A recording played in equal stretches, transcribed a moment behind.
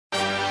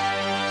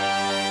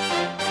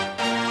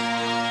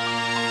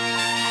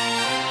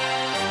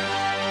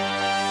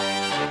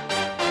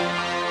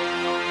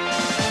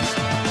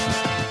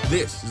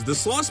This is the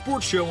Slaw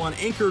Sports Show on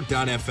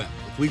Anchor.fm,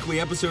 with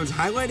weekly episodes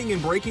highlighting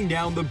and breaking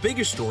down the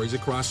biggest stories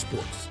across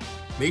sports.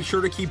 Make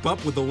sure to keep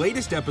up with the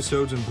latest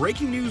episodes and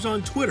breaking news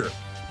on Twitter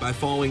by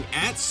following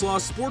 @Slaw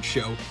Sports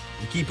Show,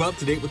 and keep up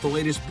to date with the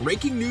latest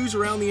breaking news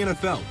around the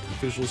NFL. The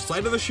official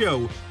site of the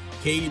show,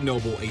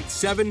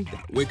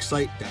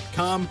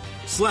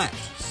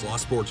 knoble87.wixsite.com/Slaw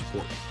Sports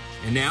Report.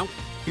 And now,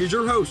 here's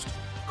your host,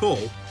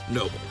 Cole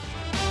Noble.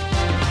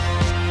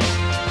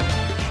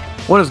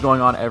 What is going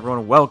on,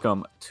 everyone?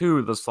 Welcome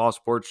to the Slaw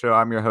Sports Show.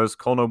 I'm your host,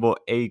 Cole Noble,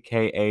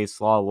 a.k.a.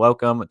 Slaw.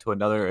 Welcome to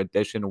another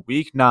edition,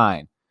 Week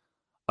 9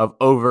 of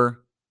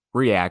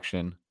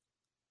Overreaction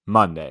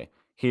Monday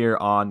here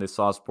on the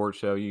Slaw Sports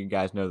Show. You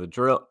guys know the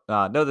drill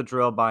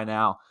by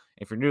now.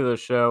 If you're new to the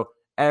show,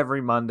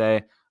 every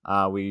Monday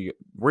we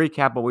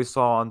recap what we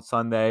saw on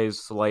Sunday's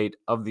slate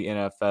of the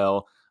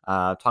NFL,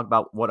 talk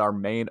about what our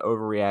main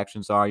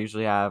overreactions are. I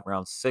usually have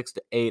around 6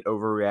 to 8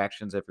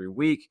 overreactions every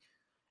week.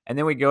 And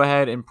then we go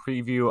ahead and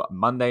preview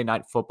Monday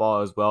Night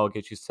Football as well,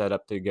 get you set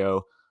up to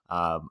go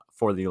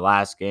for the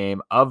last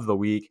game of the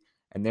week.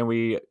 And then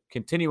we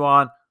continue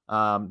on,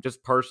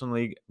 just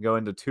personally go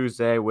into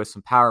Tuesday with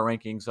some power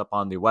rankings up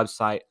on the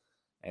website,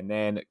 and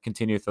then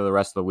continue through the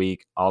rest of the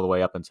week all the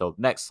way up until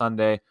next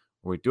Sunday,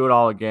 where we do it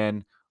all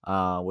again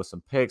with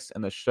some picks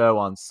in the show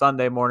on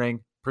Sunday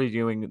morning,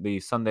 previewing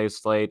the Sunday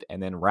slate,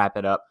 and then wrap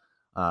it up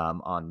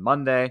on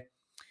Monday.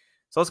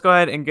 So let's go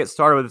ahead and get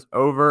started with this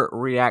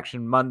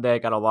Overreaction Monday.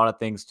 Got a lot of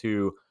things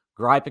to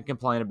gripe and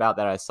complain about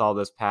that I saw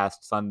this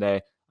past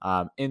Sunday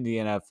in the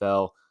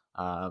NFL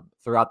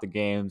throughout the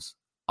games,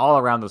 all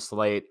around the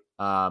slate.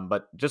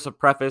 But just a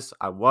preface,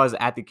 I was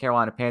at the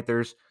Carolina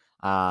Panthers,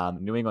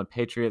 New England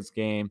Patriots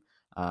game.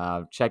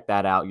 Checked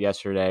that out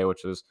yesterday,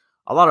 which was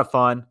a lot of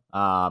fun.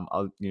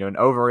 An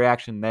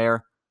overreaction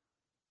there.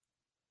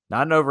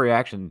 Not an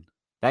overreaction.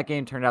 That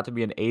game turned out to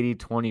be an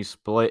 80-20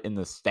 split in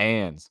the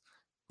stands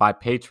by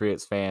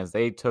Patriots fans.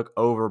 They took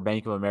over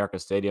Bank of America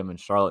Stadium in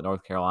Charlotte,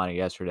 North Carolina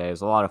yesterday. It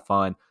was a lot of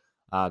fun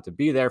to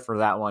be there for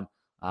that one.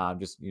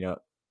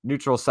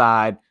 Neutral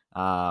side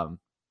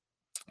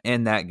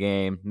in that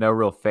game. No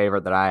real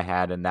favorite that I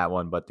had in that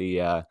one, but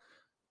the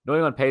New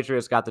England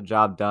Patriots got the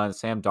job done.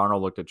 Sam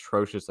Darnold looked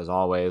atrocious as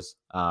always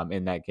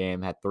in that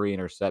game, had 3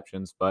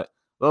 interceptions, but a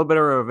little bit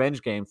of a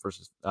revenge game for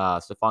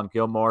Stephon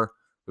Gilmore,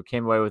 who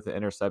came away with the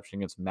interception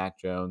against Mac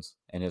Jones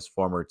and his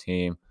former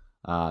team.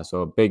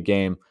 So a big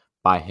game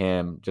by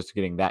him, just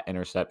getting that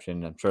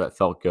interception. I'm sure that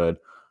felt good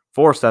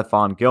for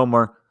Stephon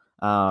Gilmore.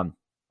 Well,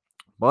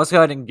 let's go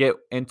ahead and get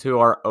into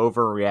our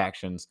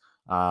overreactions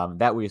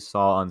that we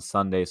saw on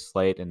Sunday's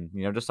slate, and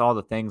just all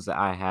the things that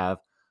I have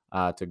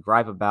to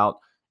gripe about.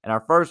 And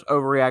our first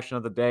overreaction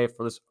of the day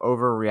for this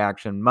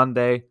Overreaction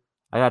Monday,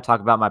 I got to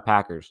talk about my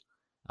Packers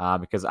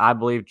because I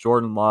believe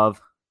Jordan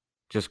Love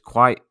just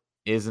quite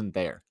isn't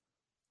there.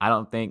 I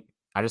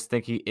just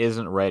think he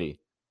isn't ready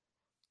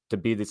to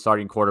be the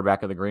starting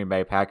quarterback of the Green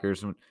Bay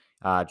Packers.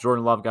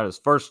 Jordan Love got his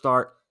first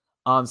start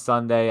on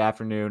Sunday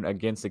afternoon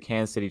against the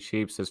Kansas City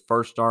Chiefs, his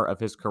first start of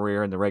his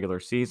career in the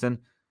regular season,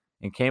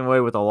 and came away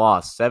with a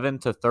loss,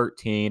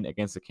 7-13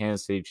 against the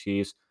Kansas City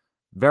Chiefs.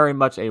 Very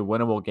much a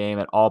winnable game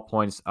at all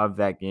points of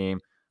that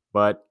game,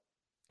 but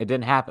it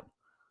didn't happen.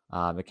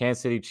 The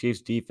Kansas City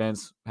Chiefs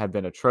defense had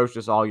been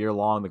atrocious all year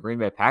long. The Green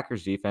Bay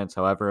Packers defense,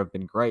 however, have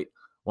been great.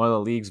 One of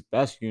the league's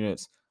best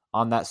units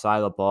on that side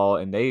of the ball,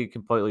 and they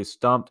completely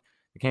stumped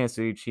the Kansas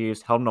City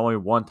Chiefs, held only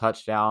 1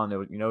 touchdown. It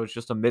was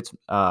just a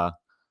matchup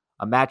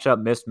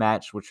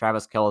mismatch with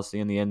Travis Kelce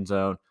in the end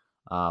zone,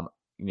 on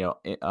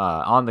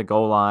the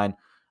goal line.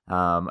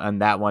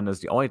 And that one is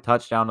the only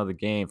touchdown of the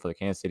game for the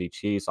Kansas City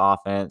Chiefs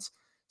offense.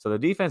 So the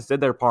defense did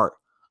their part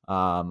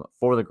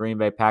for the Green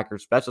Bay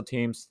Packers. Special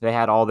teams, they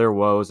had all their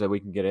woes that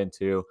we can get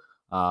into.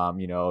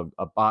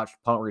 A botched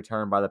punt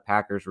return by the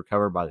Packers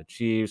recovered by the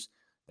Chiefs.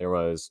 There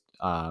was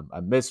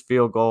a missed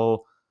field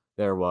goal.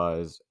 There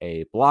was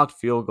a blocked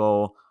field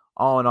goal.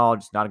 All in all,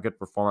 just not a good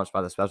performance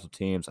by the special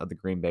teams of the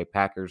Green Bay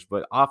Packers.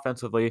 But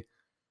offensively,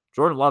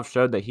 Jordan Love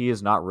showed that he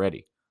is not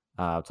ready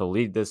to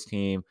lead this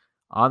team.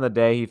 On the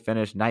day, he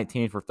finished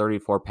 19 for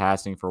 34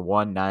 passing for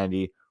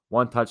 190,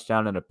 1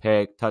 touchdown and a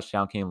pick.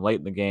 Touchdown came late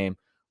in the game,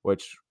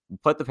 which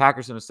put the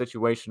Packers in a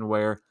situation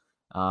where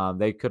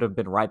they could have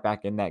been right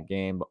back in that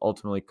game, but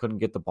ultimately couldn't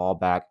get the ball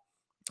back.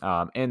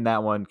 In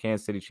that one,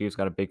 Kansas City Chiefs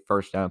got a big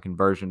first down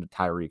conversion to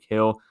Tyreek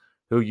Hill,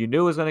 who you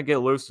knew was going to get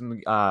loose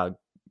and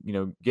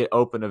get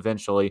open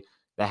eventually.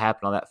 That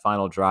happened on that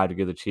final drive to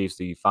give the Chiefs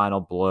the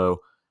final blow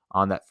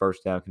on that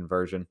first down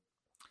conversion.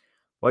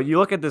 Well, you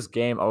look at this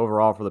game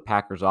overall for the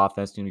Packers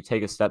offense, and you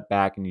take a step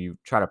back and you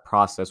try to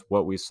process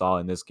what we saw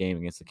in this game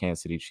against the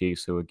Kansas City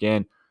Chiefs, who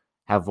again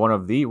have one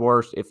of the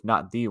worst, if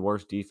not the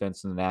worst,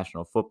 defense in the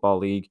National Football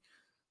League.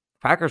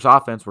 Packers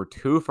offense were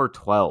 2 for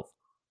 12.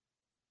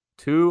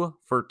 2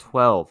 for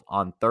 12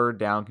 on third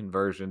down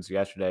conversions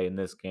yesterday in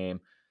this game.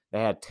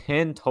 They had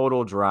 10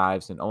 total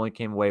drives and only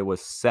came away with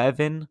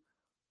 7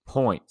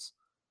 points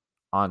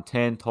on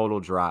 10 total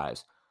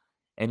drives.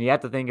 And you have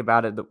to think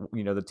about it,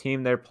 the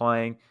team they're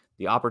playing,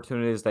 the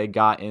opportunities they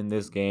got in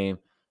this game,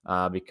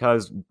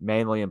 because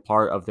mainly in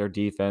part of their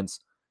defense.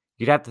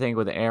 You'd have to think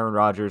with Aaron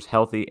Rodgers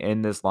healthy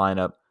in this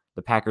lineup,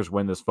 the Packers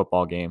win this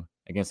football game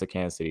against the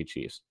Kansas City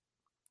Chiefs.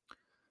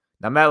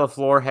 Now, Matt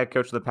LaFleur, head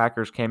coach of the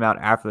Packers, came out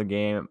after the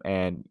game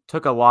and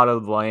took a lot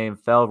of the blame,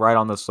 fell right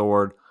on the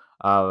sword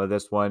with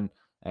this one,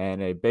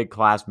 and a big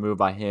class move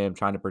by him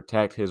trying to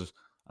protect his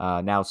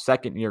now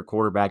second-year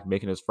quarterback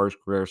making his first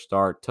career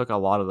start. Took a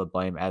lot of the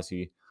blame as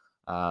he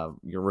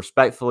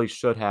respectfully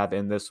should have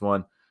in this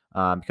one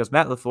because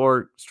Matt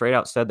LaFleur straight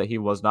out said that he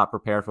was not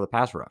prepared for the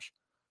pass rush,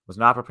 was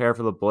not prepared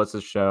for the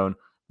blitzes shown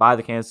by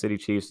the Kansas City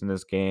Chiefs in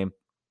this game.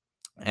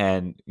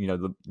 And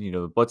the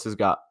blitzes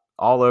got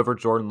all over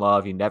Jordan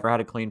Love. He never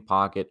had a clean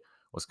pocket,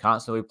 was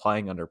constantly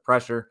playing under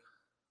pressure.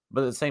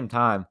 But at the same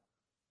time,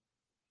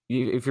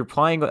 if you're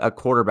playing a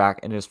quarterback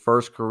in his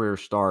first career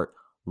start,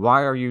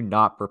 why are you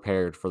not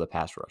prepared for the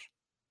pass rush?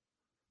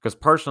 Because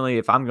personally,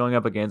 if I'm going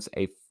up against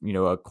a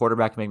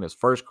quarterback making his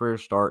first career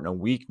start in a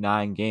Week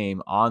 9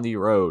 game on the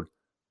road,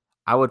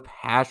 I would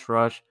pass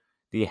rush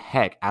the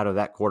heck out of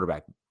that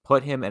quarterback.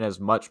 Put him in as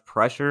much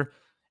pressure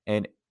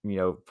and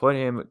put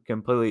him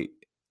completely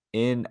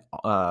in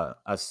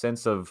a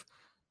sense of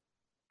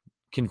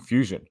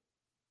confusion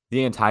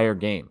the entire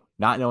game,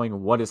 not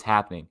knowing what is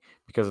happening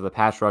because of the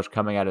pass rush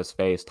coming at his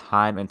face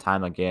time and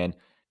time again.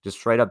 Just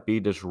straight up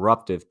be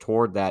disruptive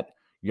toward that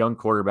young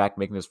quarterback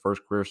making his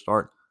first career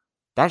start.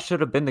 That should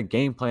have been the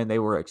game plan they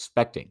were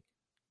expecting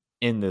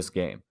in this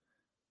game.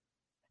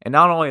 And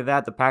not only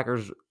that, the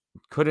Packers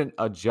couldn't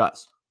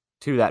adjust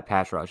to that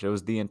pass rush. It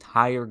was the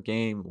entire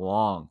game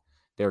long.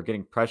 They were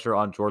getting pressure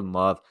on Jordan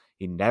Love.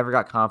 He never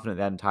got confident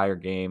that entire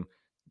game.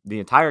 The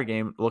entire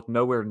game looked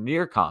nowhere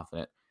near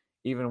confident,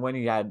 even when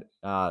he had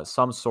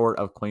some sort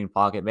of clean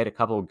pocket, made a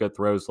couple of good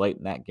throws late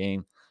in that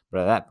game.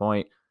 But at that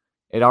point,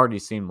 it already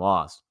seemed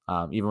lost.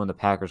 Even when the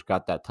Packers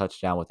got that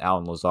touchdown with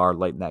Allen Lazard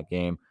late in that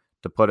game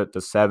to put it to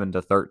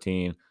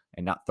 7-13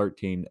 and not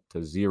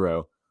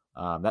 13-0.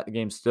 That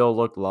game still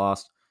looked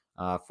lost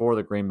for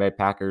the Green Bay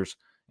Packers.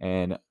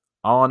 And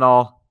all in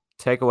all,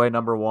 takeaway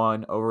number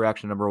one,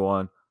 overreaction number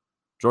one,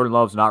 Jordan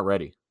Love's not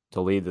ready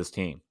to lead this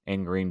team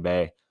in Green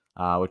Bay,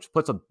 which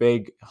puts a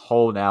big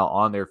hole now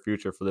on their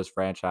future for this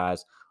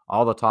franchise.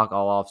 All the talk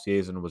all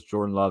offseason was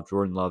Jordan Love,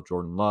 Jordan Love,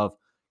 Jordan Love.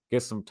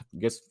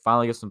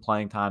 Finally get some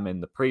playing time in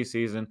the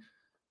preseason.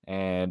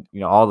 And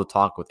all the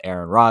talk with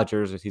Aaron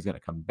Rodgers, is he going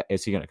to come back?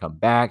 Is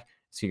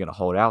he going to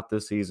hold out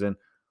this season?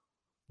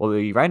 Well,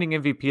 the reigning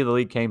MVP of the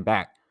league came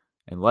back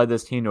and led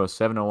this team to a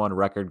 7-1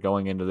 record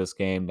going into this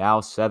game. Now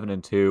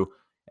 7-2.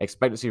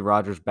 Expect to see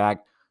Rodgers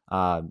back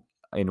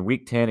in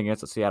Week 10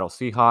 against the Seattle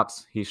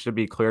Seahawks. He should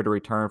be cleared to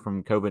return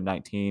from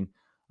COVID-19,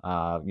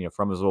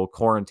 from his little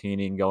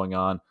quarantining going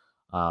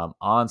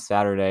on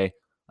Saturday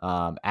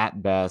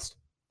at best.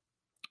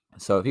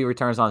 So if he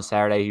returns on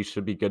Saturday, he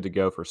should be good to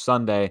go for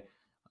Sunday.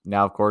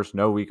 Now, of course,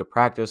 no week of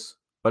practice,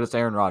 but it's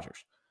Aaron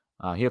Rodgers.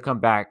 He'll come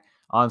back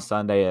on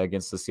Sunday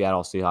against the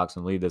Seattle Seahawks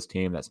and lead this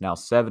team that's now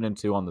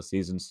 7-2 on the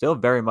season, still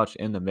very much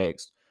in the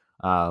mix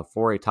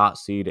for a top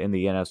seed in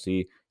the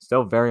NFC,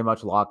 still very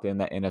much locked in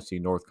that NFC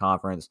North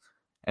Conference.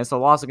 And it's a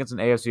loss against an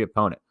AFC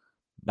opponent.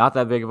 Not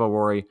that big of a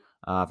worry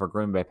for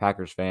Green Bay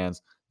Packers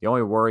fans. The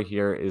only worry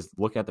here is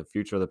looking at the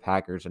future of the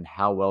Packers and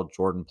how well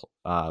Jordan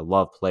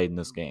Love played in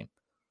this game.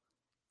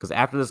 Because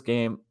after this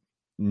game,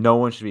 no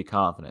one should be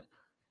confident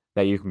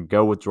that you can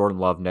go with Jordan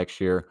Love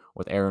next year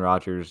with Aaron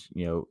Rodgers,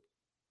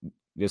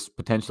 this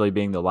potentially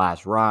being the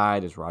last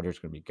ride. Is Rodgers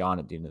going to be gone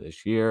at the end of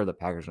this year? The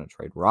Packers going to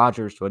trade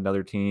Rodgers to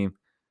another team?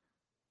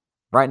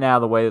 Right now,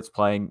 the way it's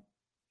playing,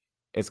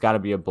 it's got to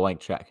be a blank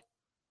check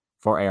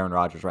for Aaron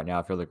Rodgers right now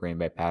if you're the Green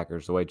Bay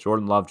Packers. The way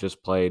Jordan Love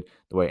just played,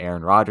 the way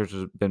Aaron Rodgers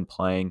has been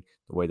playing,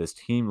 the way this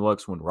team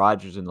looks when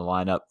Rodgers is in the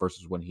lineup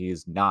versus when he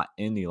is not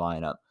in the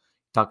lineup.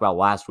 Talked about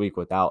last week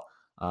without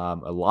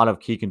a lot of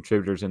key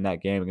contributors in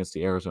that game against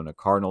the Arizona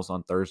Cardinals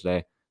on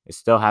Thursday. They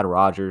still had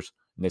Rodgers,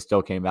 and they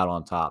still came out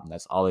on top, and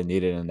that's all they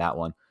needed in that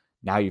one.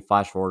 Now you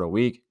flash forward a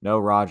week, no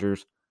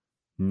Rodgers,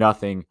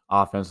 nothing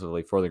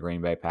offensively for the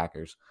Green Bay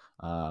Packers,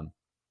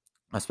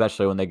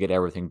 especially when they get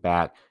everything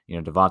back.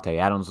 Devontae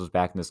Adams was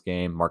back in this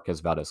game. Marquez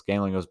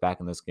Valdes-Scantling was back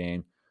in this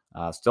game.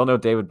 Still no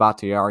David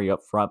Bakhtiari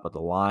up front, but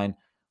the line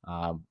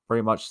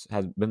pretty much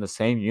has been the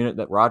same unit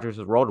that Rodgers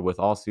has rolled with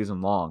all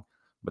season long.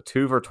 But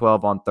 2 for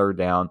 12 on third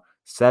down,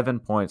 7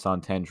 points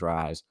on 10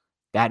 tries.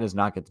 That does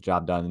not get the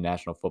job done in the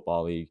National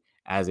Football League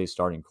as a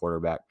starting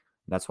quarterback.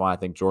 And that's why I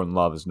think Jordan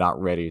Love is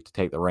not ready to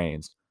take the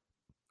reins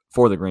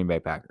for the Green Bay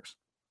Packers.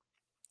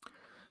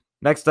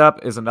 Next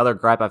up is another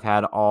gripe I've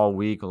had all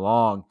week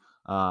long.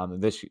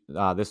 This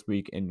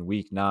week in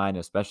Week 9,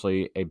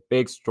 especially a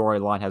big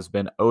storyline has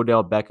been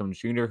Odell Beckham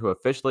Jr., who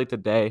officially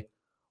today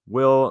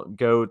will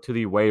go to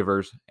the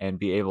waivers and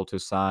be able to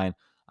sign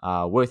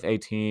with a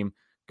team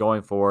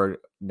going forward.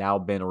 Now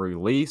been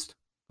released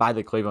by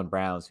the Cleveland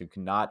Browns, who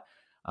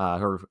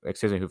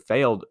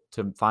failed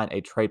to find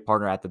a trade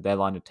partner at the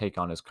deadline to take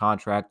on his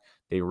contract.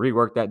 They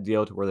reworked that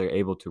deal to where they're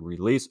able to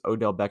release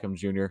Odell Beckham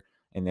Jr.,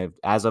 and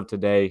as of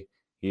today,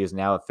 he is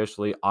now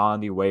officially on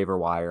the waiver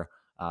wire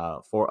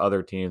for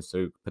other teams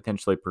to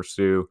potentially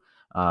pursue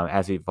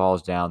as he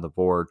falls down the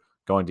board,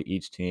 going to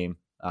each team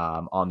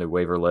on the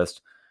waiver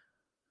list.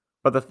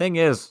 But the thing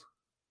is,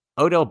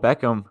 Odell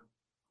Beckham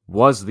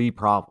was the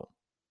problem.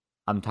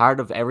 I'm tired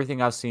of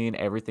everything I've seen,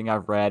 everything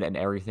I've read, and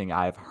everything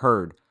I've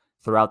heard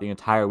throughout the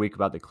entire week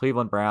about the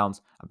Cleveland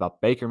Browns, about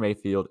Baker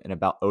Mayfield, and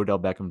about Odell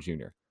Beckham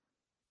Jr.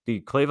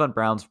 The Cleveland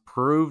Browns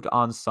proved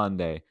on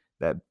Sunday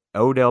that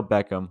Odell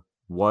Beckham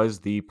was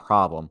the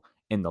problem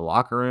in the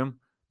locker room,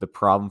 the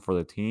problem for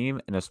the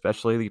team, and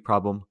especially the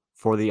problem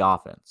for the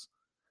offense.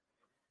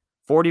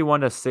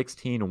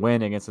 41-16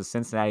 win against the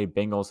Cincinnati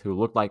Bengals, who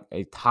looked like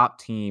a top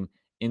team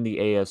in the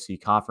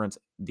AFC Conference,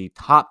 the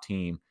top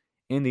team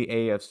in the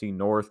AFC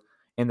North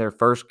in their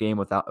first game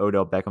without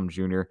Odell Beckham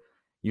Jr.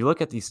 You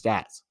look at these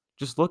stats.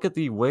 Just look at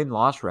the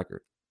win-loss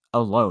record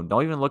alone.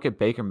 Don't even look at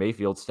Baker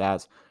Mayfield's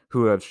stats,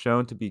 who have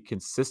shown to be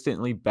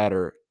consistently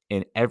better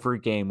in every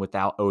game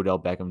without Odell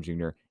Beckham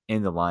Jr.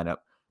 in the lineup.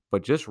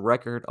 But just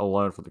record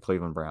alone for the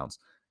Cleveland Browns.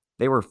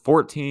 They were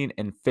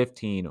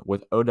 14-15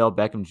 with Odell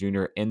Beckham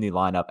Jr. in the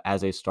lineup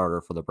as a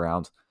starter for the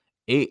Browns.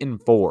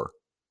 8-4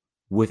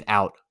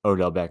 without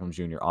Odell Beckham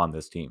Jr. on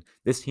this team.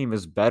 This team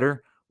is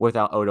better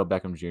without Odell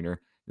Beckham Jr.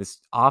 This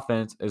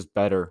offense is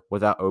better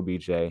without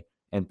OBJ,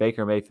 and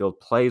Baker Mayfield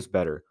plays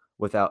better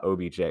without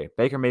OBJ.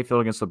 Baker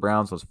Mayfield against the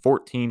Browns was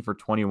 14 for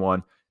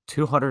 21,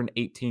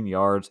 218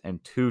 yards,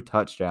 and 2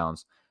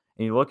 touchdowns.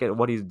 And you look at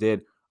what he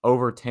did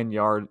over 10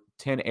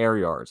 air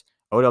yards.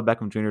 Odell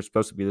Beckham Jr. is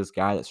supposed to be this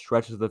guy that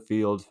stretches the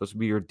field, supposed to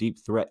be your deep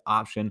threat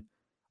option.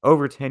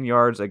 Over 10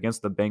 yards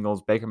against the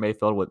Bengals. Baker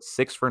Mayfield went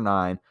 6 for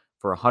 9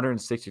 for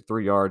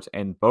 163 yards,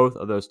 and both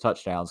of those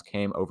touchdowns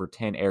came over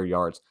 10 air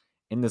yards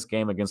in this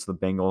game against the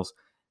Bengals.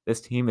 This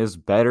team is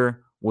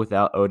better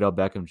without Odell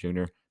Beckham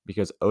Jr.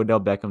 because Odell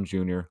Beckham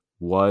Jr.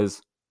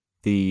 was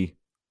the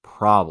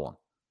problem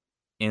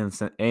in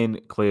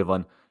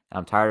Cleveland. And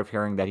I'm tired of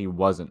hearing that he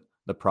wasn't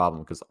the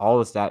problem because all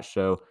the stats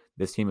show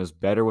this team is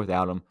better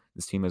without him.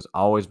 This team has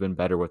always been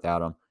better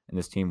without him, and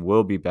this team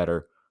will be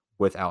better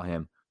without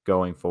him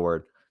going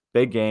forward.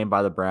 Big game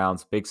by the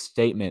Browns, big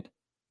statement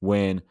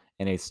win,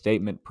 and a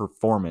statement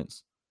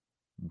performance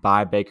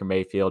by Baker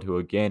Mayfield, who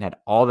again had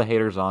all the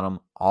haters on him,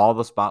 all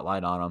the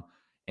spotlight on him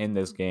in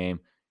this game,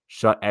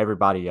 shut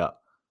everybody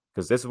up.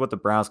 Because this is what the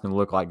Browns can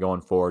look like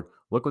going forward.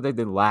 Look what they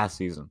did last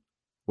season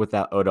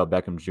without Odell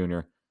Beckham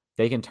Jr.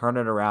 They can turn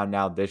it around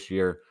now this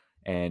year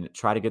and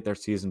try to get their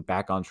season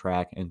back on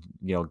track and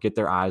get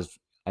their eyes,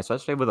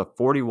 especially with a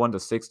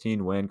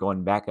 41-16 win,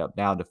 going back up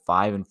now to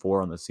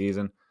 5-4 on the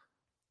season.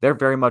 They're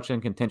very much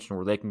in contention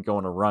where they can go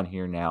on a run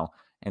here now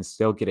and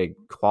still get a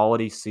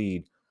quality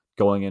seed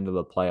going into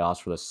the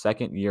playoffs for the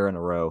second year in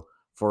a row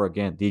for,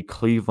 again, the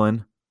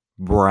Cleveland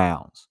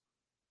Browns.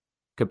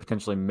 Could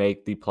potentially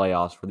make the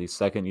playoffs for the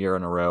second year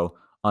in a row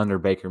under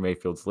Baker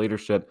Mayfield's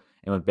leadership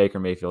and with Baker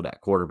Mayfield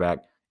at quarterback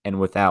and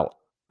without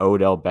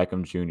Odell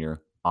Beckham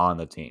Jr. on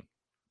the team.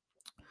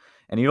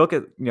 And you look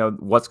at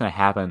what's going to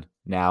happen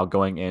now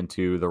going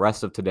into the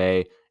rest of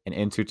today and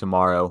into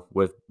tomorrow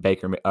with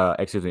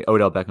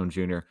Odell Beckham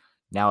Jr.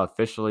 now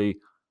officially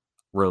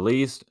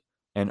released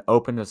and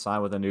open to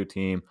sign with a new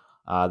team.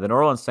 The New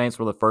Orleans Saints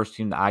were the first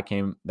team that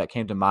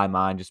came to my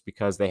mind just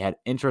because they had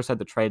interest at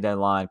the trade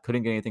deadline,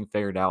 couldn't get anything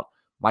figured out.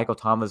 Michael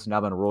Thomas has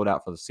now been ruled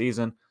out for the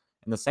season,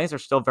 and the Saints are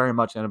still very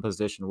much in a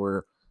position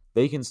where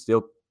they can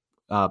still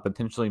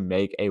potentially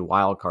make a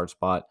wild card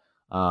spot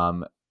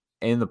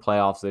in the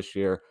playoffs this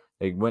year.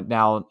 They went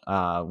down to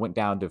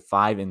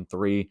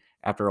 5-3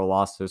 after a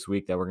loss this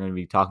week that we're going to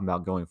be talking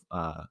about going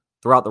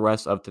throughout the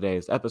rest of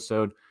today's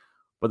episode.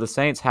 But the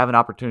Saints have an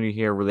opportunity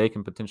here where they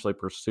can potentially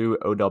pursue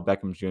Odell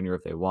Beckham Jr.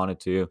 if they wanted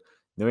to.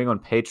 New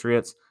England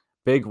Patriots,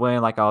 big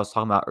win like I was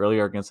talking about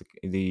earlier against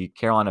the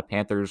Carolina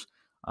Panthers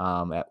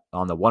on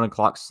the 1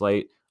 o'clock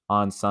slate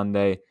on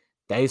Sunday.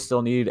 They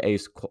still need a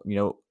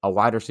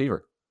wide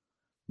receiver.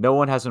 No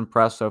one has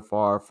impressed so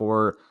far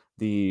for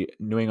the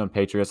New England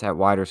Patriots at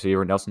wide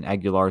receiver. Nelson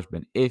Aguilar has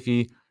been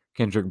iffy.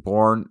 Kendrick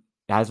Bourne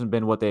hasn't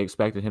been what they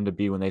expected him to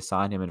be when they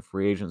signed him in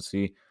free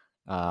agency.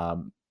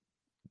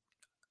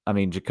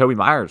 Jacoby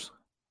Myers,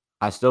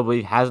 I still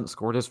believe, hasn't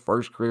scored his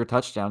first career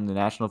touchdown in the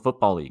National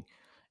Football League.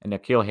 And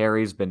N'Keal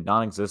Harry's been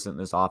non-existent in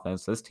this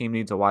offense. This team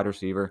needs a wide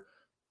receiver.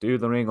 Do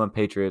the New England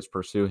Patriots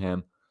pursue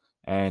him?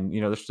 And,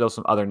 there's still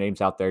some other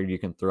names out there you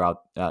can throw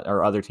out,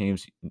 or other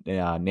teams'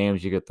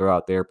 names you could throw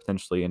out there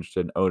potentially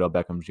interested in Odell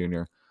Beckham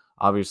Jr.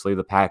 Obviously,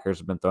 the Packers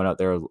have been thrown out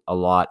there a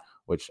lot,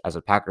 which as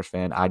a Packers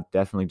fan, I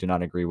definitely do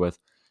not agree with.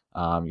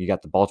 You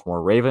got the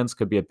Baltimore Ravens,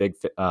 could be a big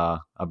fit, a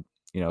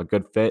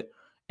good fit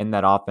in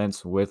that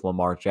offense with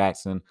Lamar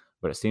Jackson.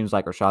 But it seems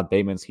like Rashad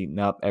Bateman's heating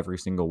up every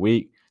single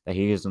week that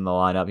he is in the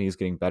lineup. He's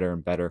getting better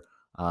and better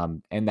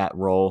in that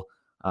role.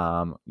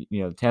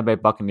 Tampa Bay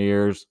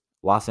Buccaneers,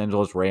 Los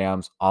Angeles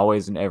Rams,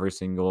 always in every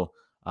single,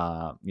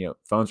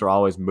 phones are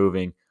always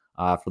moving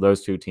for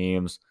those two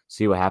teams.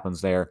 See what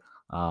happens there.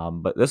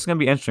 But this is going to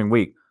be an interesting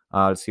week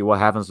to see what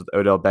happens with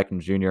Odell Beckham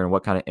Jr. and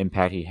what kind of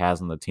impact he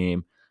has on the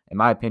team. In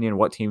my opinion,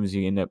 what team is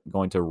he end up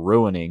going to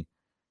ruining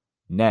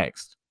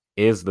next?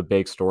 is the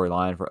big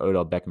storyline for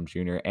Odell Beckham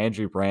Jr.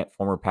 Andrew Brandt,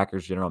 former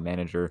Packers general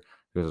manager,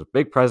 who has a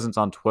big presence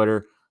on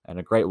Twitter and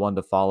a great one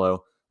to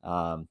follow,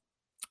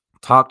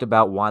 talked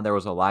about why there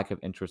was a lack of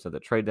interest at the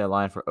trade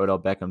deadline for Odell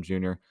Beckham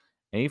Jr.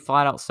 And he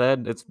flat out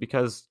said it's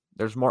because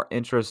there's more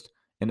interest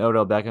in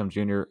Odell Beckham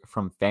Jr.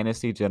 from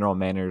fantasy general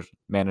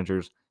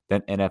managers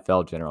than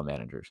NFL general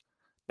managers.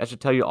 That should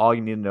tell you all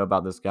you need to know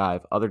about this guy.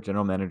 If other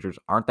general managers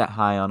aren't that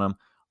high on him,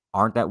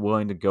 aren't that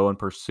willing to go and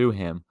pursue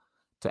him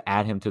to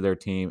add him to their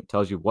team, it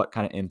tells you what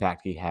kind of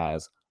impact he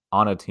has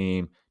on a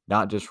team,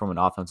 not just from an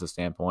offensive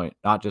standpoint,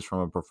 not just from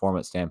a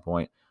performance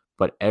standpoint,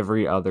 but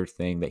every other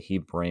thing that he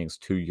brings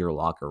to your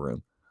locker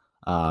room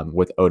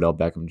with Odell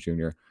Beckham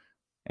Jr.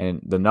 And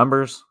the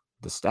numbers,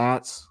 the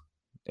stats,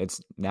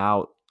 it's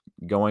now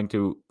going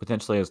to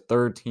potentially his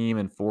third team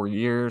in 4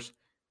 years.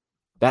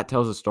 That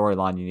tells a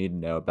storyline you need to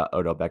know about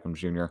Odell Beckham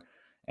Jr.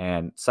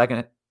 And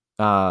second,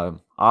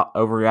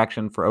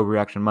 overreaction for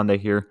Overreaction Monday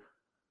here.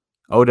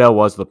 Odell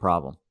was the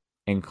problem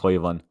in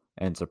Cleveland,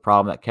 and it's a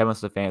problem that Kevin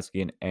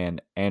Stefanski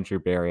and Andrew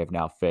Berry have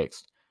now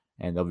fixed,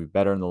 and they'll be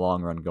better in the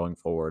long run going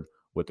forward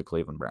with the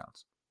Cleveland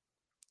Browns.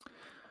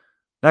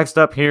 Next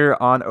up here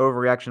on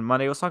Overreaction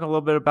Monday, let's talk a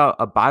little bit about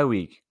a bye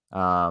week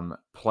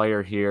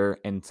player here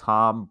in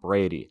Tom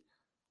Brady.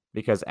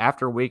 Because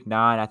after week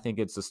 9, I think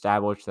it's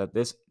established that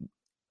this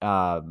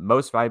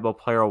most valuable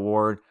player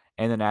award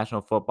in the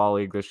National Football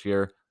League this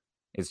year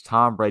is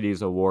Tom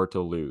Brady's award to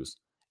lose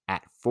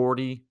at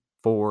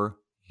 44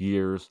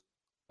 years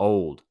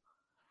old.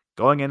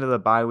 Going into the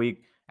bye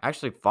week,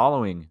 actually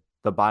following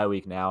the bye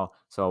week now,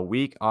 so a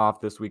week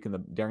off this week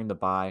during the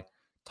bye,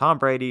 Tom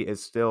Brady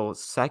is still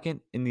second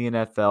in the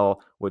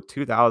NFL with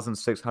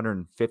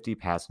 2,650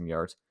 passing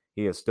yards.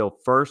 He is still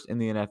first in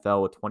the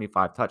NFL with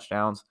 25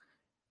 touchdowns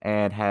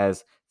and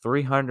has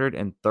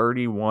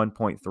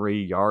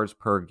 331.3 yards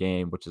per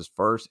game, which is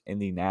first in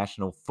the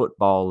National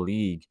Football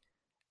League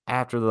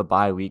after the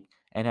bye week,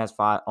 and has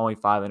only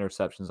 5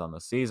 interceptions on the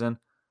season.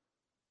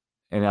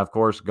 And of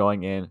course,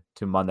 going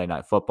into Monday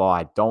Night Football,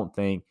 I don't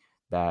think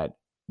that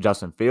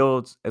Justin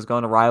Fields is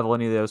going to rival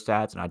any of those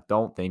stats, and I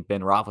don't think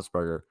Ben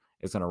Roethlisberger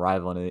is going to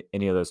rival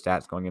any of those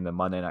stats going into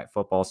Monday Night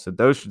Football. So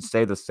those should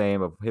stay the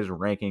same of his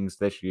rankings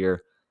this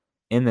year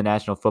in the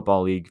National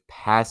Football League,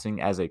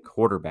 passing as a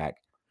quarterback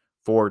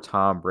for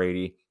Tom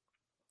Brady.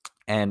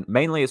 And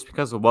mainly it's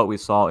because of what we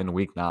saw in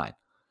Week 9.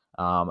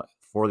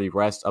 For the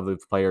rest of the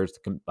players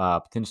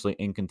potentially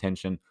in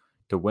contention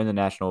to win the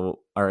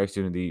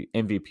the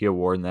MVP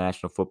award in the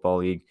National Football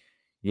League,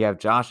 you have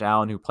Josh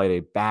Allen, who played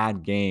a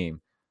bad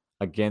game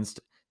against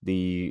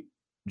the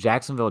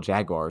Jacksonville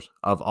Jaguars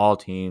of all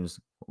teams,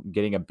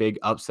 getting a big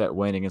upset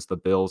win against the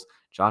Bills.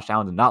 Josh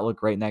Allen did not look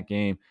great in that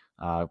game.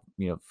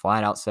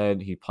 Flat out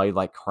said he played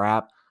like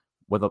crap,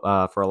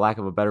 for a lack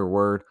of a better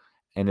word,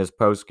 in his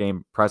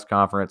post-game press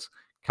conference.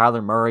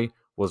 Kyler Murray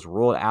was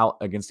ruled out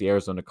against the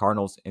Arizona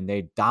Cardinals, and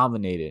they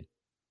dominated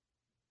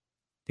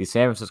the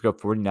San Francisco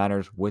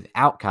 49ers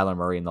without Kyler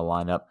Murray in the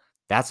lineup.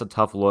 That's a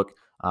tough look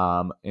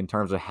in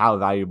terms of how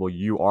valuable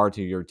you are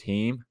to your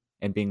team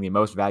and being the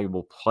most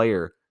valuable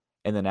player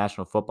in the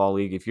National Football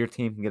League. If your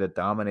team can get a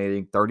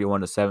dominating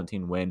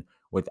 31-17 win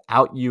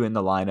without you in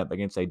the lineup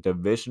against a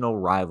divisional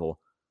rival,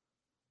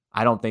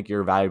 I don't think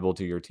you're valuable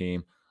to your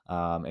team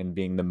and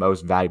being the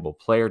most valuable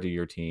player to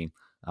your team.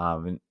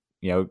 Come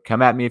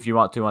at me if you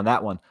want to on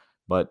that one,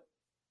 but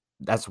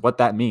that's what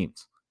that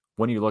means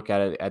when you look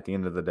at it at the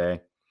end of the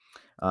day.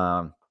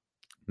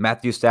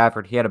 Matthew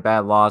Stafford, he had a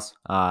bad loss,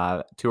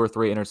 2 or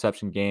 3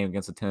 interception game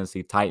against the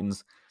Tennessee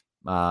Titans,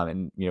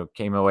 and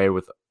came away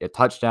with a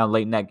touchdown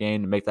late in that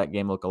game to make that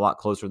game look a lot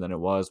closer than it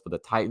was. But the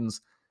Titans,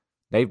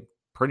 they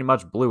pretty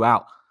much blew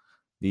out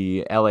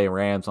the LA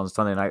Rams on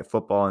Sunday Night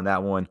Football in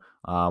that one.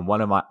 One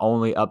of my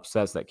only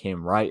upsets that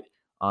came right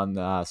on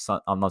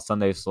the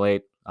Sunday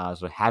slate.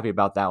 So happy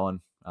about that one,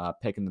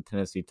 picking the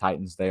Tennessee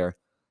Titans there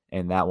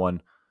in that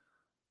one.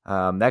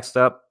 Next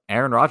up,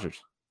 Aaron Rodgers.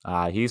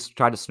 He's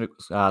tried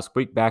to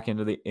squeak back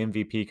into the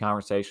MVP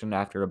conversation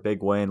after a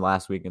big win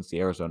last week against the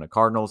Arizona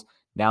Cardinals.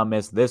 Now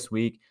missed this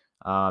week,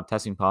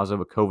 testing positive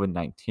with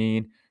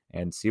COVID-19,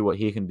 and see what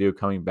he can do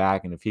coming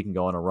back and if he can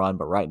go on a run.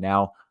 But right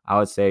now, I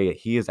would say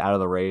he is out of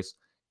the race.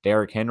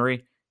 Derrick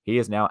Henry, he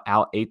is now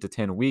out 8 to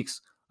 10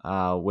 weeks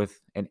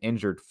with an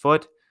injured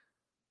foot,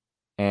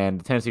 and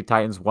the Tennessee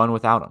Titans won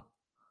without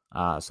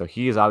him. So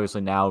he is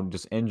obviously now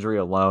just injury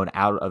alone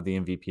out of the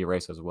MVP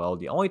race as well.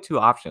 The only 2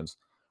 options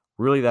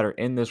really that are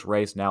in this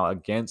race now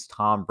against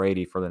Tom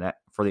Brady for the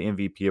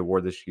MVP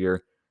award this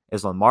year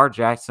is Lamar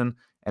Jackson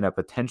and a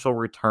potential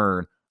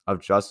return of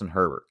Justin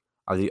Herbert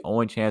are the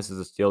only chances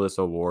to steal this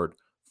award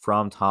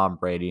from Tom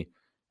Brady.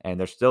 And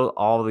there's still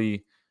all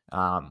the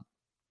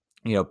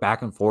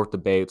back and forth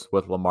debates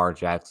with Lamar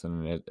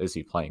Jackson. Is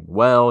he playing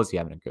well? Is he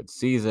having a good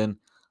season?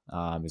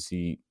 Is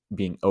he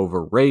being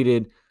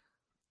overrated?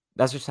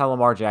 That's just how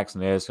Lamar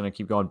Jackson is. Going to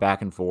keep going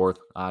back and forth,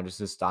 just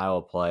his style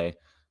of play.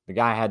 The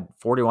guy had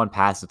 41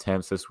 pass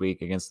attempts this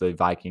week against the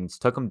Vikings,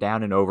 took him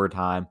down in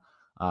overtime.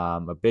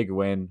 A big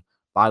win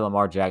by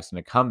Lamar Jackson,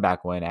 a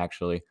comeback win,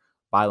 actually,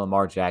 by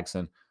Lamar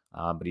Jackson.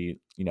 but he,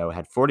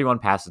 had 41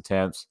 pass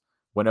attempts,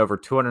 went over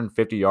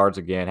 250 yards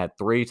again, had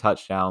 3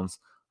 touchdowns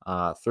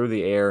through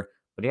the air,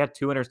 but he had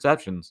 2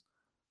 interceptions.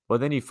 But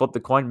then he flipped the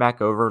coin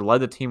back over,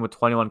 led the team with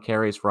 21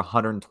 carries for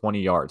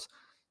 120 yards.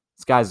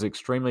 This guy's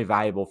extremely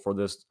valuable for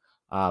this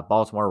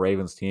Baltimore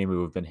Ravens team,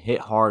 who have been hit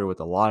hard with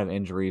a lot of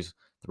injuries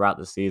throughout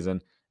the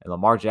season. And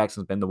Lamar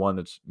Jackson's been the one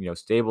that's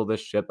stabled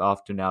this ship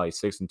off to now a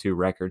 6-2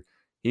 record.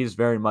 He's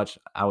very much,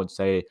 I would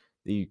say,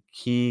 the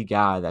key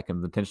guy that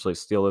can potentially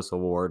steal this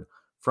award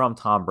from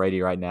Tom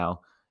Brady right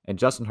now. And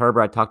Justin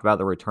Herbert, I talked about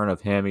the return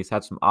of him. He's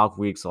had some off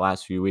weeks the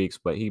last few weeks,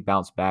 but he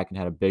bounced back and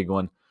had a big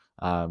one,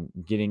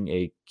 getting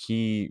a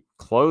key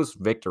close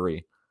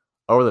victory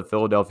over the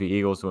Philadelphia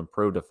Eagles to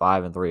improve to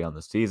 5-3 on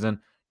the season.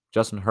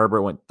 Justin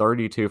Herbert went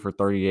 32 for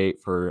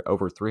 38 for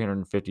over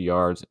 350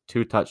 yards,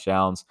 2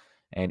 touchdowns,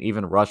 and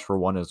even rushed for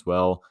 1 as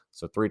well.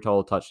 So 3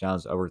 total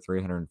touchdowns, over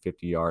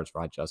 350 yards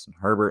by Justin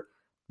Herbert.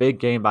 Big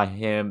game by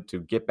him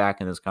to get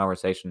back in this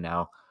conversation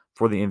now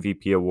for the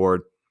MVP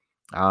award.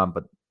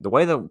 But the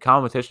way the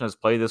competition has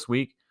played this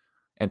week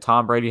and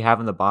Tom Brady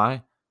having the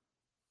bye,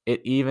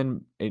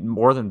 it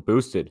more than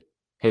boosted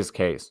his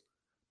case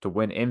to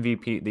win the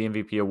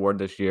MVP award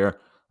this year.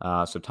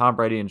 So Tom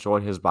Brady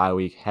enjoyed his bye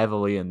week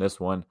heavily in this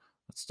one.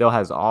 Still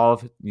has all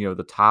of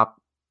the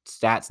top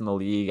stats in the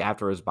league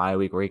after his bye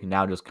week, where he can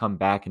now just come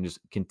back and just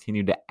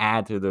continue to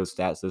add to those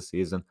stats this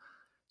season.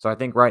 So I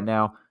think right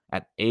now,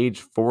 at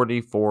age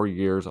 44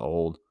 years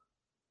old,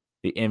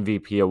 the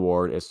MVP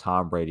award is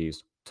Tom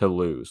Brady's to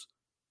lose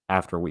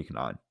after week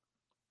 9.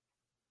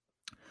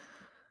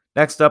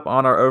 Next up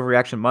on our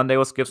Overreaction Monday,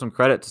 let's give some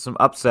credit to some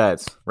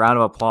upsets. Round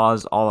of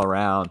applause all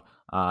around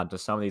to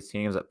some of these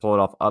teams that pulled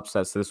off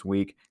upsets this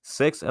week.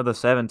 6 of the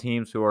 7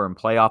 teams who are in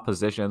playoff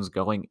positions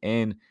going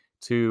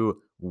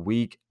into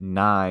week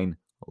 9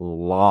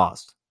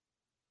 lost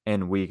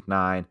in week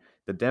 9.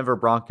 The Denver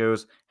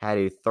Broncos had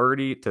a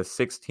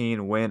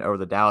 30-16 win over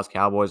the Dallas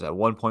Cowboys. At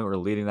one point, we were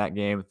leading that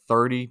game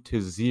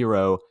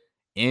 30-0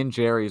 in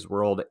Jerry's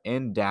World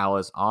in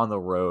Dallas on the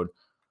road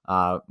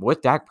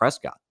with Dak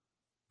Prescott.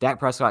 Dak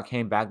Prescott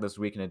came back this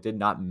week, and it did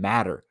not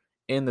matter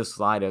in the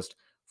slightest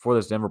for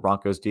this Denver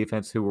Broncos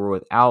defense, who were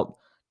without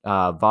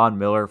Von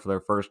Miller for their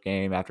first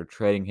game after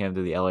trading him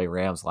to the LA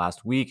Rams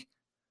last week.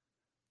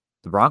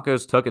 The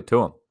Broncos took it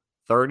to him.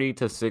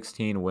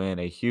 30-16 win,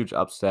 a huge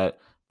upset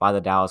by the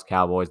Dallas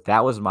Cowboys.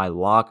 That was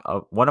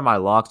one of my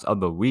locks of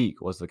the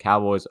week was the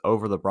Cowboys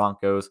over the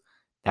Broncos.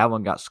 That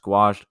one got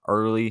squashed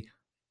early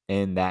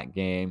in that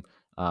game.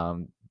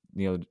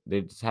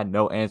 They just had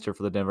no answer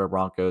for the Denver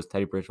Broncos.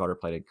 Teddy Bridgewater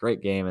played a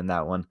great game in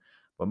that one.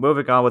 But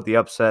moving on with the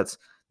upsets,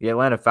 the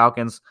Atlanta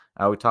Falcons,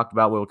 we talked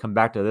about, we'll come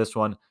back to this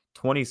one,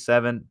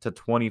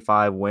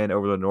 27-25 win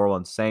over the New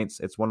Orleans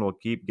Saints. It's one we'll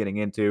keep getting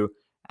into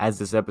as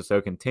this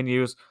episode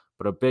continues,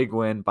 but a big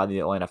win by the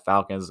Atlanta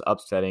Falcons,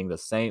 upsetting the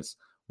Saints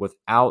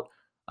without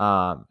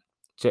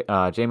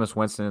Jameis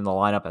Winston in the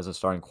lineup as a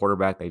starting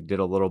quarterback. They did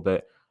a little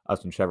bit of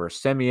some Trevor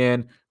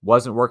Siemian.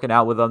 Wasn't working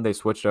out with them. They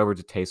switched over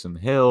to Taysom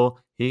Hill.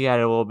 He had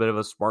a little bit of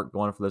a spark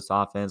going for this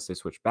offense. They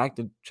switched back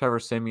to Trevor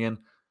Siemian.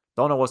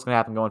 Don't know what's going to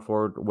happen going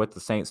forward with the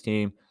Saints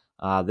team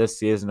this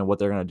season and what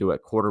they're going to do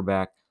at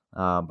quarterback.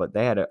 But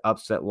they had an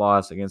upset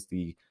loss against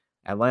the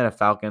Atlanta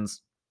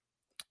Falcons.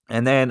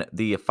 And then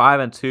the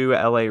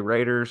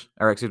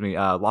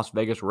 5-2 Las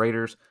Vegas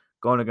Raiders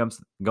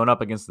going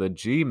up against the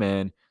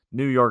G-Men,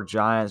 New York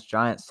Giants.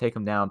 Giants take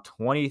them down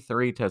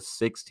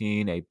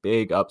 23-16, a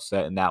big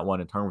upset in that one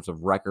in terms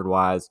of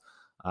record-wise.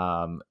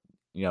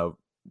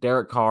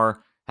 Derek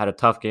Carr had a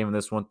tough game in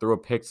this one, threw a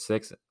pick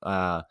six.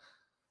 Kind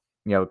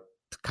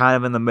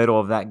of in the middle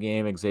of that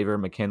game, Xavier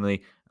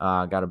McKinley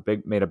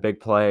made a big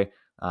play.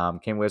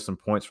 Came with some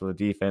points for the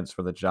defense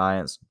for the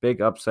Giants.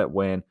 Big upset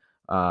win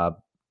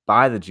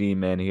by the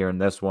G-Men here in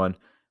this one.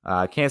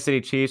 Kansas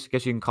City Chiefs, I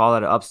guess you can call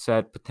that an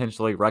upset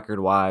potentially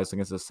record-wise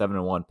against the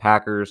 7-1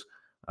 Packers,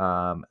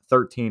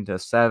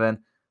 13-7.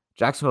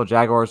 Jacksonville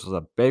Jaguars was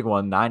a big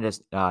one,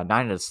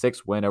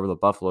 9-6 win over the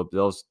Buffalo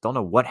Bills. Don't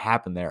know what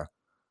happened there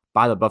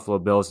by the Buffalo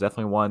Bills.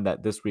 Definitely one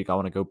that this week I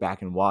want to go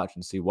back and watch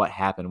and see what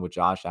happened with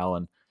Josh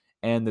Allen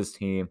and this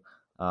team.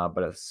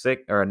 But a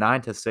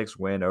 9-6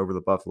 win over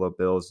the Buffalo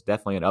Bills,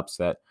 definitely an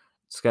upset,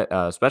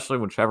 especially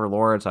when Trevor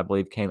Lawrence, I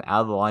believe, came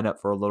out of the lineup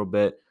for a little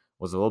bit,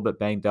 was a little bit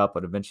banged up,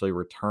 but eventually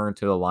returned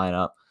to the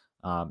lineup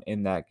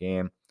in that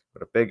game.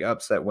 But a big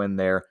upset win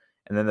there.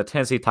 And then the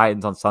Tennessee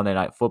Titans on Sunday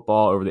Night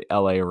Football over the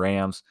LA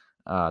Rams,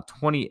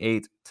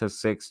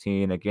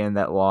 28-16. Again,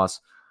 that loss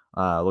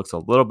looks a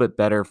little bit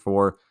better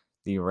for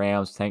the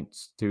Rams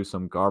thanks to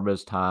some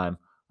garbage time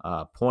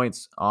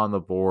points on the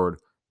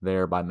board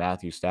there by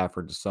Matthew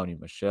Stafford to Sony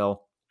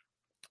Michel.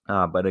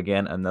 But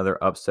again,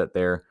 another upset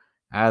there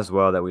as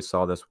well that we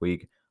saw this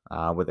week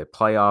with a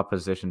playoff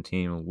position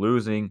team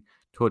losing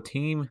to a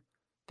team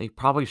they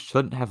probably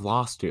shouldn't have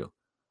lost to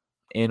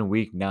in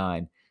week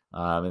 9.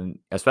 And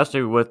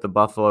especially with the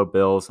Buffalo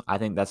Bills, I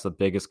think that's the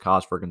biggest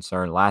cause for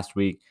concern. Last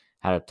week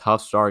had a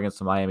tough start against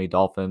the Miami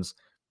Dolphins,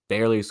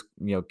 barely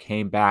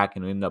came back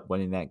and ended up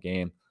winning that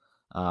game.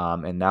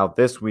 And now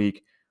this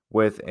week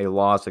with a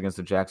loss against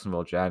the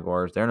Jacksonville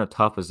Jaguars. They're in a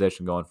tough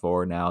position going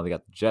forward now. They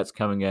got the Jets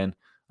coming in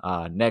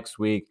next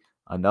week,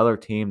 another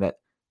team that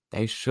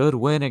they should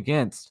win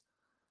against.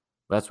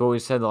 That's what we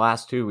said the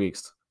last 2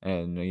 weeks.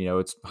 And,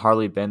 it's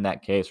hardly been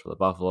that case for the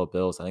Buffalo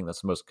Bills. I think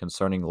that's the most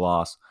concerning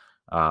loss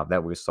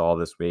that we saw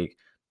this week.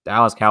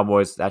 Dallas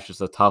Cowboys, that's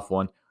just a tough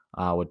one.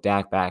 With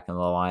Dak back in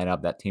the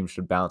lineup, that team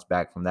should bounce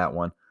back from that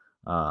one.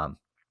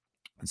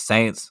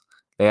 Saints,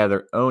 they have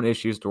their own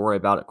issues to worry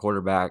about at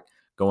quarterback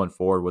going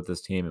forward with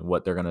this team and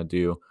what they're going to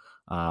do.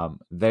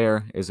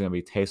 There is going to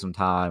be take some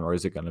time, or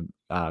is it going to?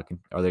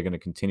 Are they going to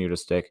continue to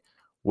stick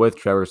with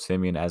Trevor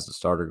Siemian as the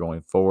starter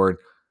going forward?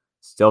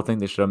 Still think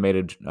they should have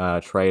made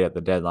a trade at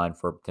the deadline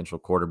for a potential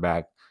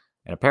quarterback.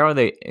 And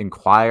apparently they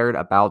inquired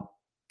about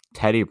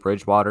Teddy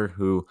Bridgewater,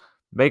 who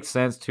makes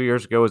sense. 2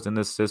 years ago was in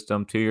this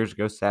system. 2 years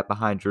ago sat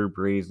behind Drew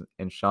Brees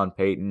and Sean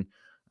Payton.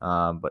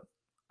 But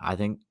I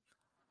think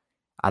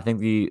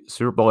the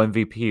Super Bowl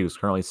MVP, who's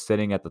currently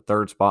sitting at the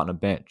third spot on a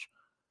bench,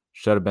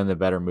 should have been the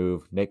better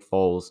move. Nick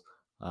Foles.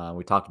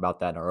 We talked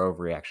about that in our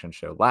Overreaction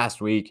show last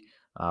week.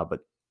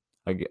 But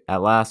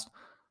at last,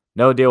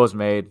 no deal was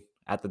made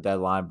at the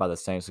deadline by the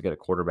Saints to get a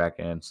quarterback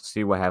in. So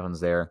see what happens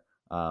there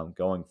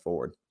going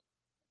forward.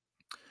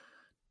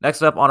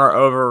 Next up on our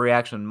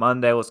Overreaction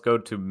Monday, let's go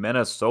to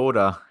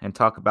Minnesota and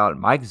talk about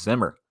Mike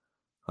Zimmer,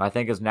 who I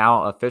think is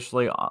now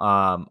officially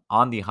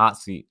on the hot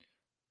seat.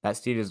 That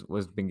seat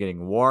was been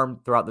getting warm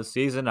throughout the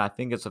season. I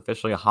think it's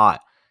officially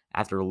hot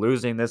after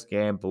losing this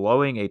game,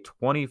 blowing a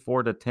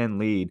 24-10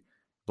 lead,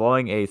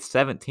 blowing a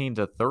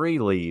 17-3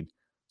 lead.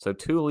 So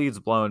 2 leads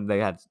blown.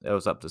 It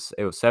was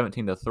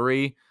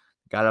 17-3,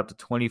 got up to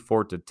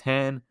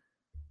 24-10,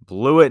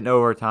 blew it in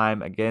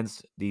overtime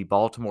against the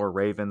Baltimore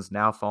Ravens,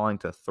 now falling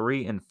to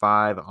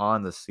 3-5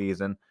 on the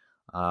season.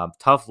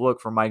 Tough look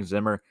for Mike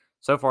Zimmer.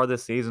 So far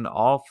this season,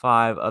 all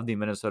 5 of the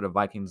Minnesota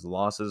Vikings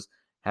losses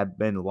have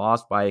been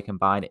lost by a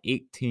combined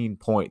 18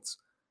 points.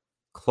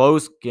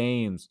 Close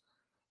games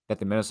that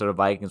the Minnesota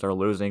Vikings are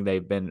losing.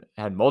 They've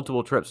had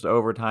multiple trips to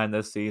overtime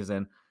this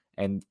season,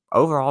 and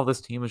overall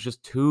this team is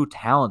just too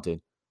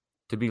talented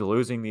to be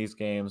losing these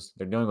games.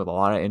 They're dealing with a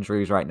lot of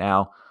injuries right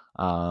now.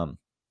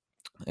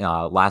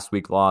 Last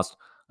week lost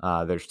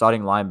their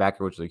starting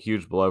linebacker, which is a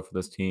huge blow for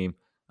this team,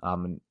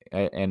 and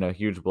a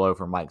huge blow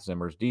for Mike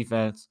Zimmer's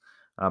defense.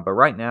 But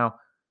right now,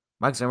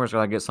 Mike Zimmer's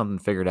got to get something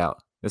figured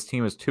out. This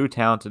team is too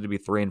talented to be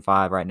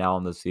 3-5 right now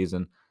in this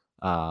season.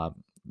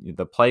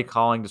 The play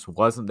calling just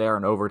wasn't there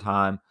in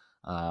overtime.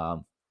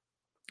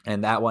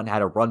 And that one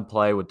had a run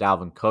play with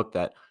Dalvin Cook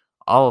that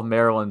all of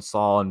Maryland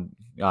saw and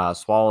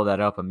swallowed that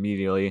up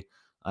immediately.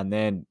 And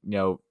then,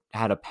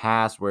 had a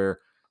pass where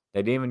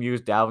they didn't even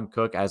use Dalvin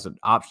Cook as an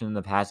option in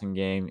the passing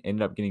game.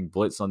 Ended up getting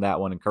blitzed on that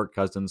one, and Kirk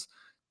Cousins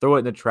threw it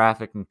into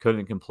traffic and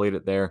couldn't complete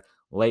it there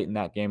late in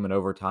that game in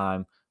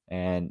overtime.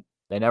 And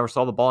they never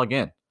saw the ball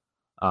again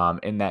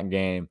in that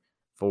game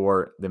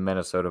for the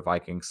Minnesota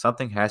Vikings.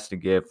 Something has to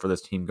give for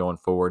this team going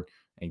forward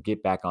and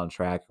get back on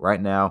track.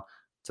 Right now,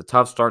 it's a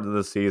tough start to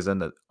the season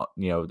that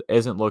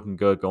isn't looking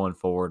good going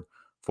forward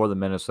for the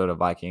Minnesota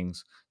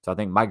Vikings. So I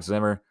think Mike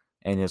Zimmer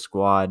and his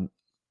squad,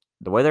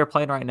 the way they're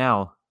playing right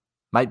now,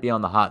 might be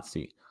on the hot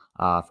seat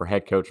for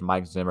head coach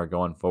Mike Zimmer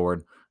going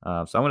forward.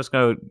 So I'm just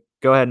going to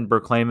go ahead and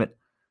proclaim it.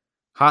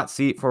 Hot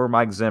seat for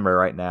Mike Zimmer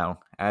right now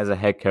as a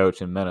head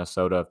coach in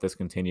Minnesota if this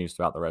continues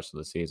throughout the rest of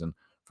the season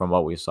from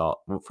what we've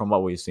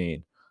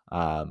seen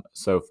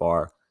so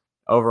far.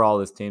 Overall,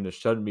 this team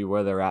just shouldn't be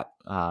where they're at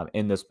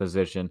in this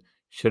position,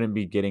 shouldn't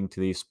be getting to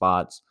these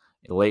spots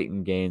late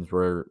in games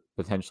where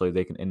potentially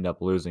they can end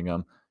up losing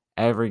them.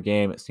 Every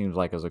game, it seems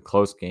like, is a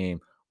close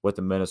game with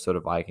the Minnesota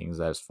Vikings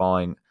that is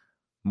falling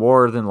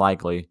more than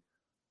likely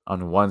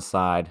on one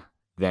side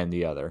than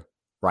the other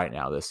right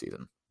now this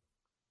season.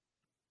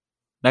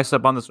 Next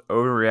up on this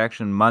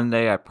Overreaction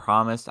Monday, I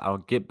promised I'll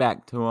get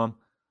back to them.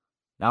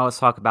 Now let's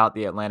talk about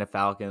the Atlanta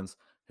Falcons,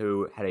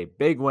 who had a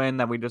big win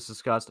that we just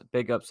discussed, a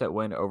big upset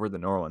win over the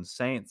New Orleans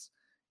Saints.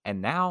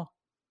 And now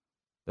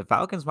the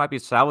Falcons might be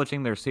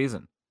salvaging their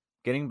season,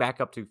 getting back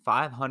up to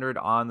 500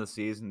 on the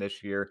season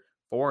this year,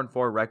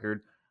 4-4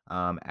 record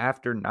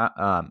after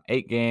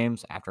 8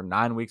 games, after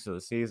 9 weeks of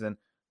the season.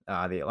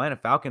 The Atlanta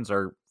Falcons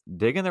are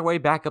digging their way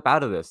back up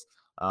out of this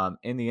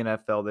in the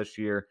NFL this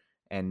year,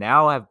 and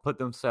now have put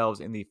themselves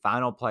in the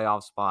final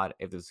playoff spot.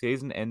 If the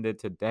season ended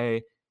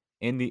today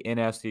in the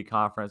NFC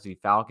conference, the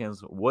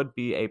Falcons would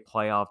be a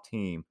playoff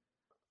team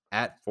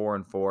at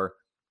 4-4.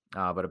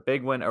 But a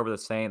big win over the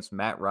Saints.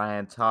 Matt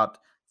Ryan topped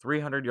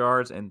 300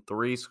 yards and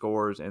 3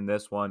 scores in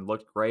this one.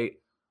 Looked great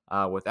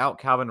without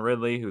Calvin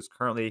Ridley, who's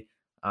currently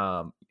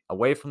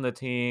away from the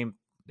team.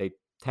 They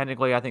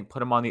technically, I think,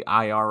 put him on the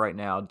IR right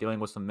now, dealing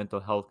with some mental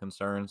health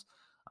concerns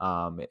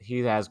he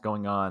has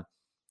going on,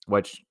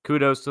 which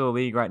kudos to the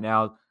league right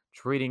now,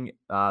 treating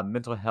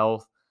mental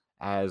health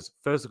as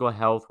physical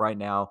health right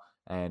now.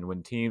 And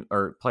when team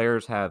or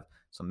players have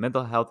some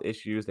mental health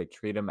issues, they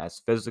treat them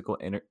as physical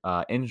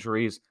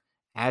injuries,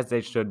 as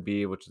they should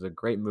be, which is a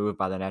great move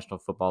by the National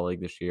Football League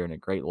this year and a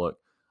great look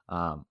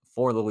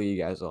for the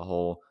league as a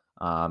whole,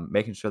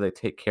 making sure they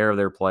take care of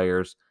their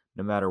players,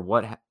 no matter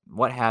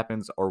what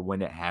happens or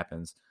when it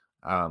happens.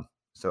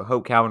 So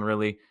hope Calvin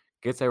really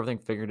gets everything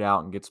figured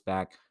out and gets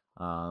back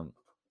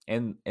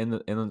in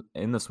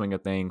the swing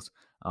of things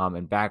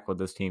and back with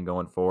this team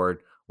going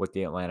forward with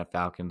the Atlanta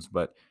Falcons.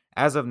 But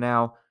as of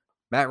now,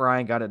 Matt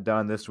Ryan got it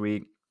done this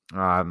week.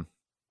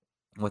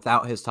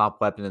 Without his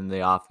top weapon in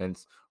the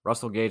offense,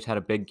 Russell Gage had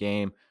a big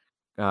game.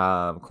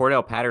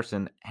 Cordell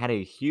Patterson had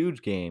a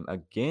huge game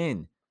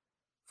again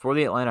for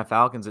the Atlanta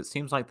Falcons. It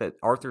seems like that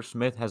Arthur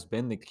Smith has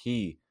been the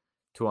key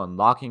to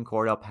unlocking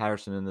Cordell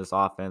Patterson in this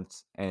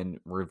offense and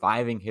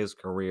reviving his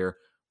career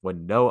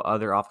when no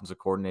other offensive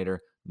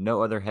coordinator,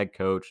 no other head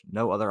coach,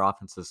 no other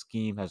offensive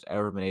scheme has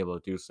ever been able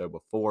to do so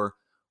before.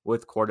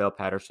 With Cordell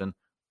Patterson,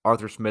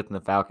 Arthur Smith and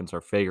the Falcons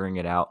are figuring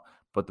it out.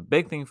 But the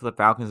big thing for the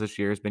Falcons this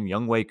year has been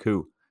Younghoe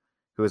Koo,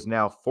 who is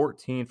now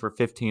 14 for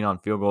 15 on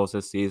field goals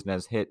this season,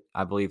 has hit,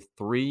 I believe,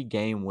 3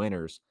 game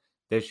winners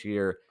this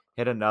year.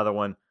 Hit another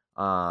one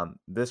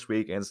this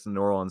week against the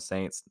New Orleans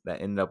Saints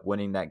that ended up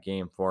winning that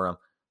game for him.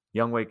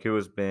 Younghoe Koo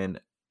has been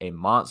a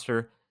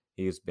monster.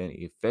 He has been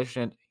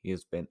efficient. He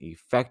has been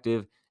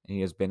effective, and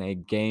he has been a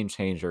game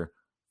changer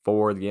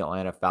for the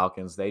Atlanta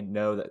Falcons. They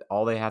know that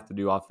all they have to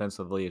do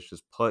offensively is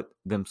just put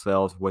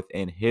themselves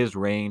within his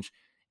range,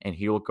 and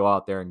he will go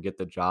out there and get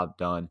the job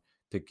done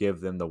to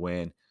give them the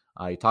win.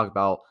 You talk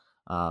about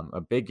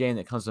a big game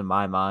that comes to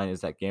my mind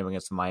is that game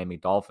against the Miami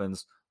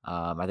Dolphins.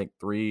 I think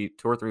 2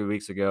 or 3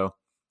 weeks ago,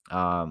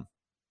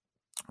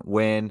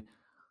 when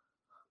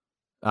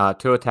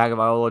Tua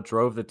Tagovailoa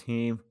drove the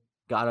team,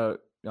 got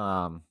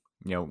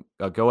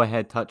a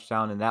go-ahead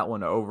touchdown in that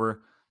one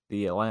over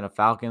the Atlanta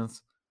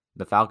Falcons.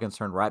 The Falcons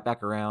turned right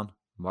back around,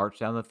 marched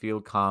down the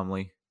field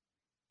calmly,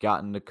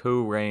 got into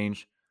Koo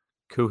range.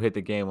 Koo hit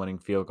the game-winning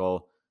field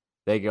goal.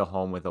 They go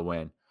home with a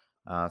win.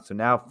 So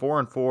now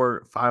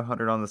 4-4,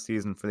 500 on the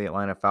season for the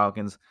Atlanta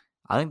Falcons.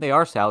 I think they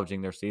are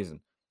salvaging their season.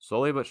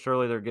 Slowly but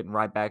surely, they're getting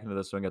right back into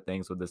the swing of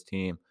things with this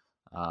team.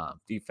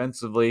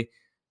 Defensively,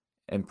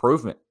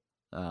 improvement.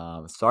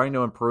 Starting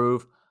to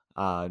improve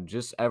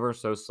just ever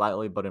so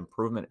slightly, but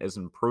improvement is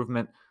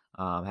improvement.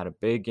 Had a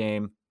big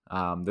game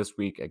this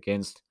week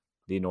against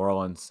the New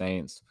Orleans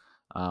Saints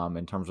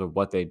in terms of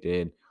what they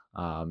did.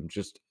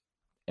 Just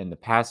in the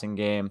passing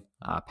game,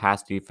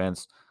 pass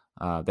defense,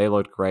 they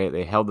looked great.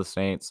 They held the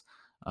Saints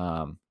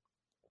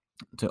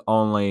to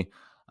only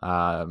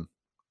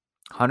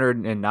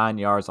 109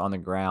 yards on the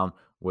ground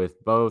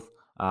with both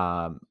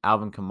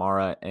Alvin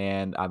Kamara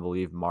and I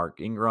believe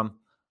Mark Ingram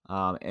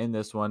in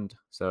this one.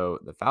 So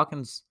the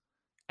Falcons,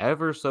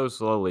 ever so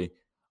slowly,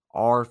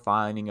 are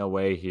finding a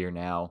way here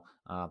now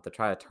to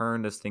try to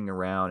turn this thing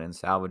around and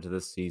salvage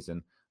this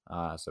season.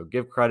 So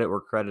give credit where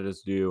credit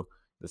is due.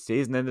 The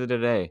season ended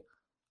today.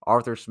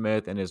 Arthur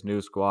Smith and his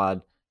new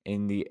squad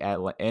in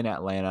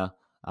Atlanta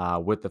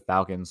with the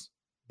Falcons,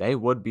 they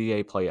would be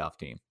a playoff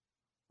team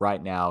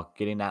right now,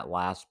 getting that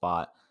last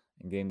spot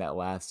and getting that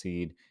last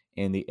seed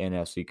in the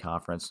NFC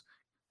conference.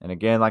 And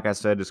again, like I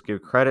said, just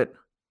give credit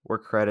where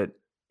credit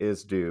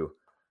is due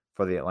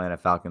for the Atlanta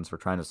Falcons for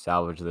trying to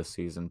salvage this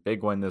season.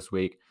 Big win this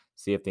week.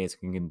 See if things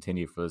can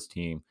continue for this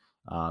team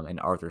and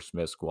Arthur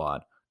Smith's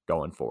squad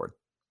going forward.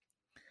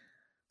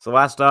 So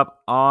last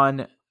up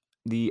on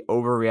the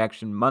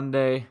Overreaction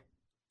Monday,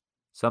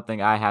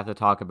 something I have to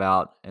talk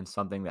about and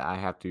something that I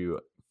have to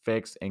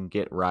fix and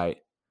get right.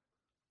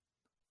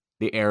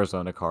 The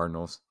Arizona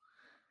Cardinals.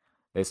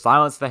 They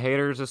silenced the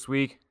haters this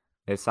week.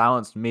 They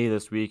silenced me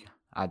this week.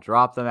 I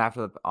dropped them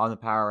on the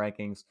power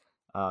rankings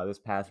this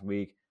past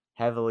week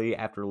heavily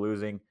after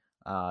losing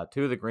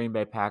to the Green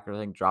Bay Packers. I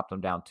think dropped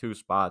them down 2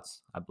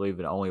 spots. I believe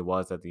it only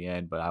was at the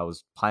end, but I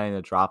was planning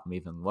to drop them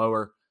even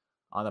lower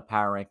on the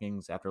power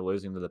rankings after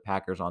losing to the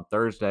Packers on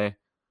Thursday.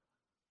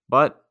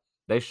 But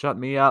they shut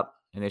me up,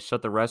 and they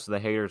shut the rest of the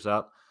haters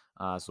up.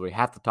 So we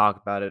have to talk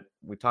about it.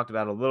 We talked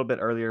about it a little bit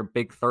earlier.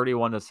 Big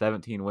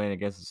 31-17 win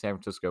against the San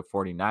Francisco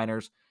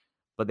 49ers.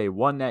 But they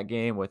won that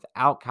game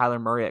without Kyler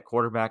Murray at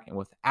quarterback and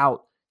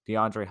without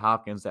DeAndre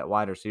Hopkins at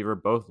wide receiver,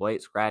 both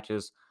late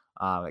scratches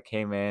that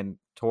came in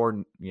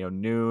toward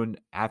noon,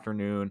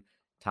 afternoon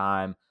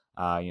time,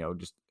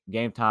 just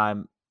game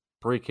time,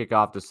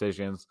 pre-kickoff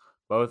decisions.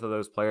 Both of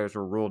those players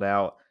were ruled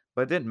out,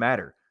 but it didn't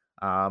matter.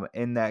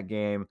 In that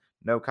game,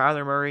 no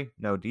Kyler Murray,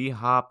 no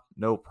D-Hop,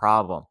 no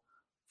problem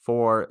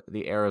for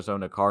the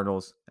Arizona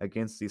Cardinals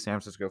against the San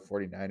Francisco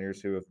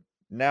 49ers, who have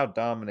now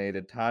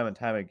dominated time and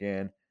time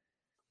again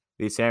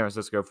the San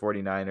Francisco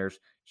 49ers.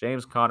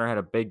 James Conner had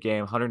a big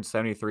game,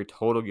 173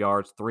 total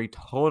yards, 3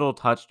 total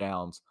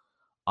touchdowns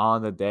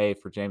on the day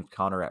for James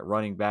Conner at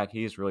running back.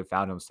 He's really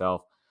found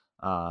himself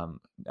a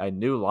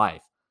new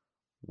life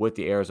with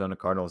the Arizona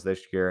Cardinals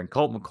this year. And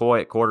Colt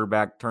McCoy at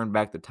quarterback turned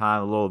back the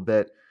time a little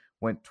bit,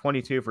 went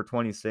 22 for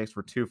 26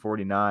 for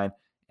 249,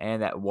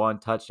 and that 1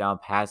 touchdown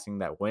passing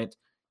that went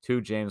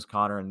to James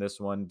Conner in this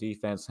one.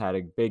 Defense had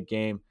a big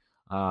game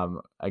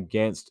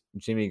against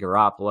Jimmy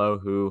Garoppolo,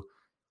 who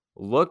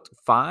looked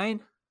fine,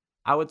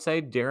 I would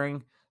say,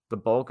 during the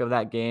bulk of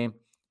that game.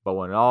 But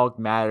when it all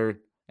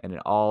mattered and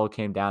it all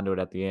came down to it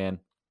at the end,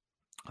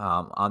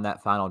 on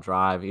that final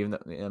drive. Even though,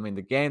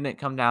 the game didn't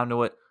come down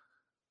to it,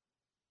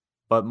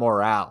 but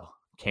morale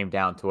came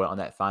down to it on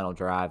that final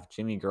drive.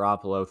 Jimmy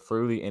Garoppolo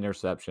threw the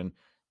interception.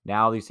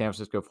 Now the San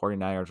Francisco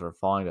 49ers are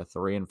falling to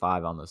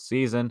 3-5 on the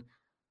season.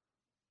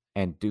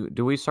 And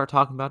do we start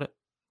talking about it?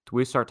 Do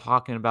we start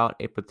talking about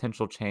a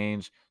potential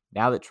change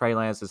now that Trey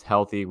Lance is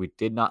healthy? We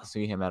did not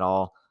see him at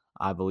all,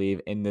 I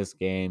believe, in this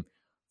game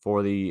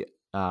for the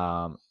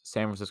San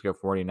Francisco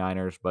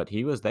 49ers, but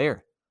he was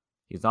there.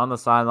 He's on the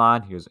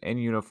sideline. He was in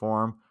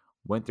uniform,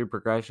 went through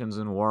progressions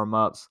and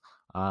warm-ups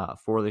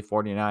for the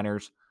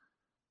 49ers.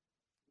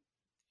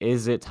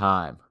 Is it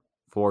time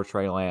for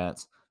Trey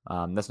Lance?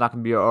 That's not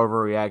going to be an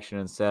overreaction.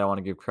 Instead, I want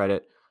to give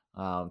credit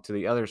to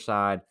the other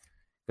side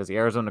because the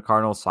Arizona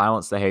Cardinals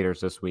silenced the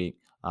haters this week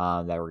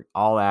that were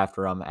all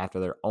after them after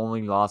their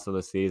only loss of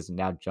the season,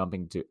 now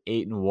jumping to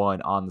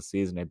 8-1 on the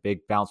season. A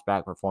big bounce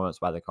back performance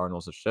by the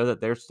Cardinals to show that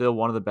they're still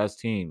one of the best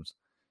teams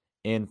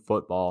in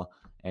football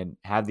and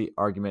have the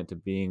argument to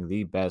being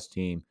the best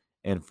team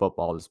in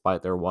football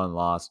despite their one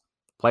loss.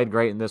 Played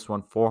great in this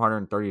one,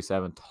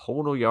 437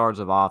 total yards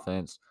of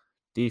offense.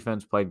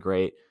 Defense played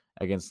great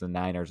against the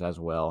Niners as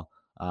well,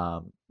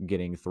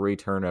 getting 3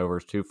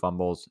 turnovers, 2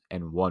 fumbles,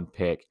 and 1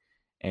 pick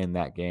in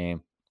that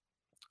game.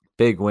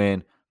 Big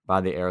win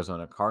by the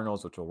Arizona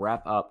Cardinals, which will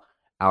wrap up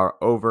our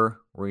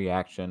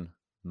Overreaction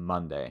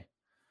Monday.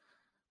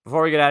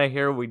 Before we get out of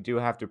here, we do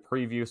have to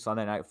preview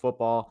Sunday Night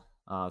Football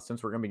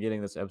since we're going to be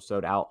getting this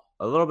episode out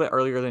a little bit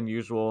earlier than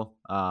usual.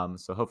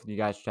 So hopefully you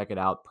guys check it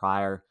out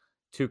prior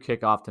to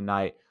kickoff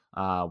tonight.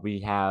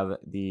 We have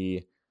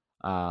the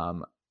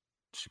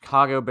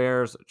Chicago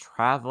Bears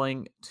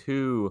traveling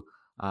to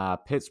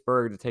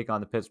Pittsburgh to take on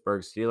the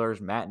Pittsburgh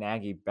Steelers. Matt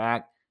Nagy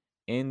back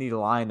in the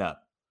lineup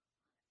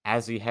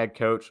as the head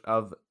coach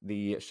of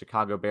the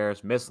Chicago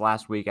Bears. Missed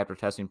last week after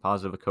testing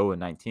positive for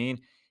COVID-19.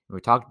 We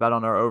talked about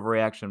on our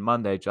Overreaction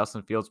Monday,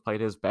 Justin Fields played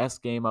his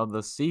best game of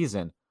the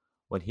season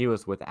when he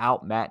was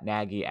without Matt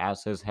Nagy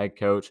as his head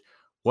coach.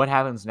 What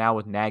happens now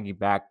with Nagy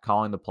back,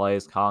 calling the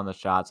plays, calling the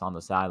shots on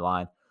the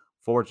sideline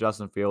for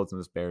Justin Fields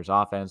and this Bears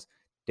offense?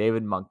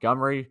 David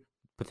Montgomery,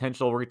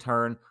 potential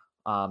return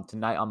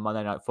tonight on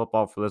Monday Night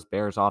Football for this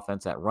Bears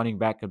offense. At running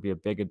back could be a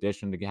big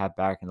addition to have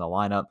back in the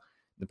lineup.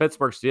 The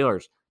Pittsburgh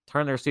Steelers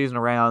turn their season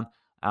around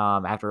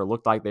after it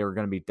looked like they were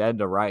going to be dead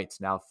to rights.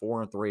 Now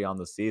 4-3 on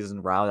the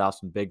season, rallied off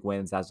some big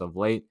wins as of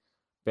late.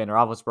 Ben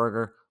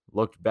Roethlisberger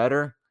looked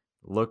better,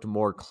 looked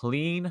more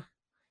clean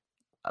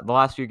the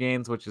last few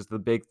games, which is the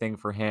big thing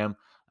for him.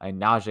 And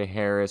Najee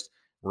Harris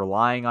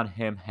relying on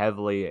him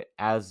heavily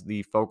as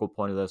the focal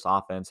point of this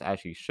offense,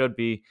 as he should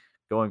be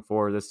going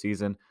forward this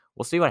season.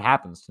 We'll see what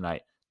happens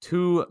tonight.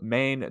 2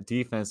 main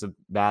defensive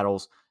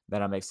battles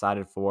that I'm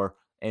excited for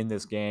in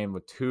this game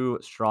with 2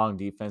 strong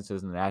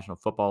defenses in the National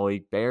Football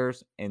League,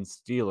 Bears and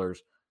Steelers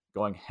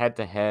going head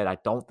to head. I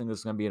don't think this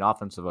is going to be an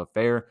offensive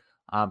affair.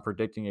 I'm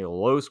predicting a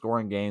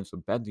low-scoring game, so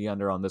bet the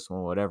under on this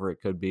one, whatever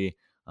it could be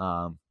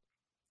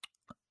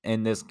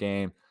in this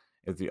game.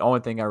 Is the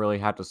only thing I really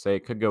have to say.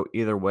 It could go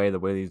either way, the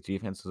way these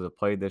defenses have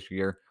played this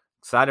year.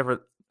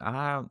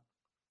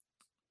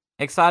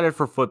 Excited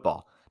for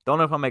football. Don't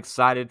know if I'm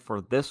excited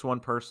for this one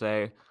per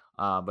se,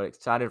 but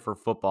excited for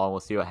football. We'll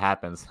see what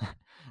happens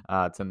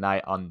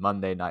tonight on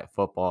Monday Night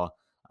Football.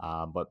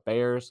 But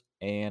Bears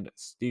and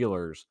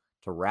Steelers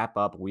to wrap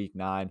up Week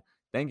 9.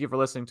 Thank you for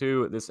listening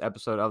to this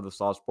episode of the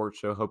Saw Sports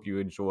Show. Hope you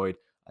enjoyed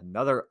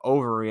another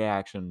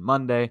Overreaction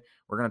Monday.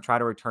 We're going to try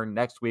to return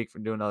next week for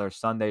do another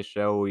Sunday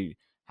show. We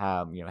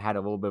have had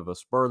a little bit of a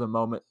spur of the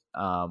moment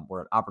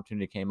where an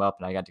opportunity came up,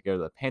 and I got to go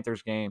to the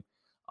Panthers game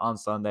on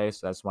Sunday,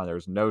 so that's why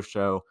there's no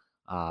show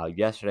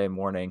yesterday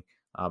morning.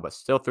 But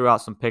still threw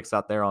out some picks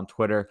out there on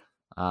Twitter.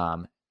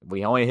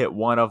 We only hit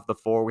one of the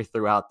 4 we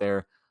threw out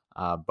there.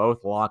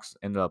 Both locks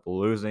ended up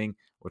losing,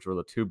 which were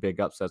the 2 big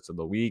upsets of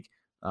the week.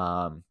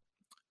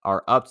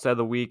 Our upset of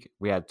the week,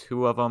 we had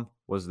 2 of them,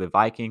 was the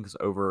Vikings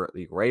over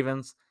the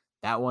Ravens.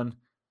 That one,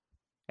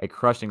 a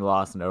crushing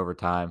loss in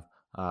overtime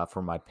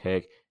for my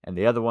pick. And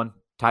the other one,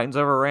 Titans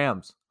over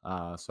Rams.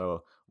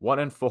 So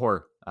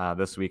 1-4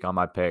 this week on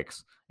my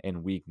picks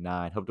in Week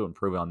 9. Hope to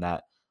improve on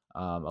that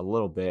a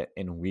little bit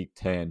in Week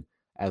 10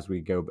 as we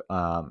go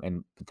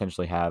and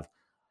potentially have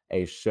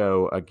a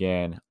show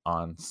again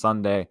on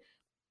Sunday.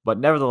 But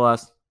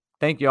nevertheless,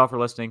 thank you all for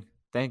listening.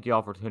 Thank you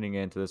all for tuning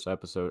in to this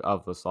episode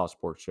of the Saw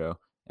Sports Show.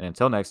 And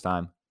until next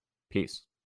time, peace.